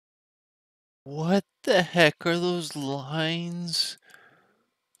What the heck are those lines?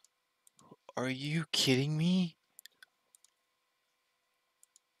 Are you kidding me?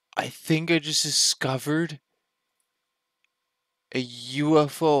 I think I just discovered a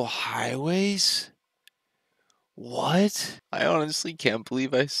UFO highways? What? I honestly can't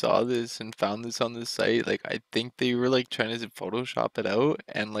believe I saw this and found this on the site. Like, I think they were like trying to Photoshop it out,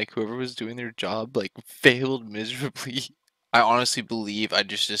 and like whoever was doing their job like failed miserably. I honestly believe I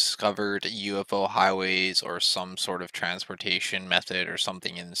just discovered UFO highways or some sort of transportation method or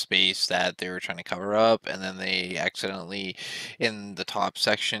something in space that they were trying to cover up, and then they accidentally, in the top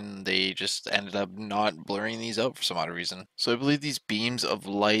section, they just ended up not blurring these out for some odd reason. So I believe these beams of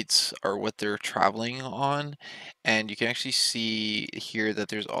lights are what they're traveling on, and you can actually see here that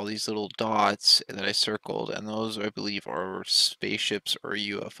there's all these little dots that I circled, and those I believe are spaceships or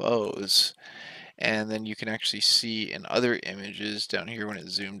UFOs. And then you can actually see in other images down here when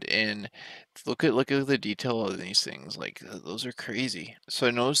it's zoomed in, look at the detail of these things. Like those are crazy. So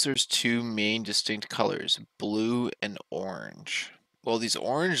I noticed there's two main distinct colors, blue and orange. Well, these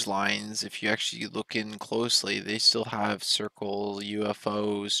orange lines, if you actually look in closely, they still have circle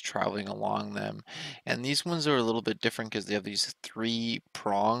UFOs traveling along them. And these ones are a little bit different because they have these three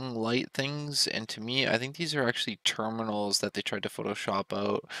prong light things. And to me, I think these are actually terminals that they tried to Photoshop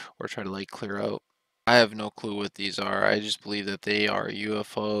out or try to like clear out. I have no clue what these are. I just believe that they are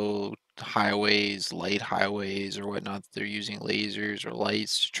UFO highways, light highways, or whatnot. They're using lasers or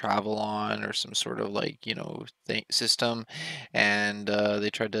lights to travel on, or some sort of like, thing system. And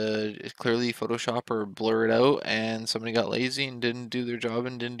they tried to clearly Photoshop or blur it out, and somebody got lazy and didn't do their job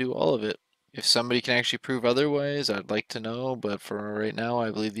and didn't do all of it. If somebody can actually prove otherwise, I'd like to know, but for right now,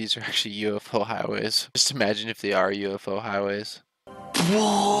 I believe these are actually UFO highways. Just imagine if they are UFO highways.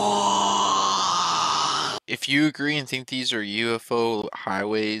 If you agree and think these are UFO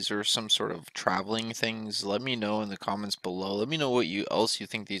highways or some sort of traveling things, let me know in the comments below. Let me know what else you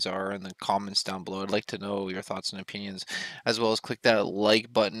think these are in the comments down below. I'd like to know your thoughts and opinions, as well as click that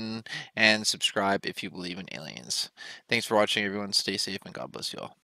like button and subscribe if you believe in aliens. Thanks for watching, everyone. Stay safe and God bless you all.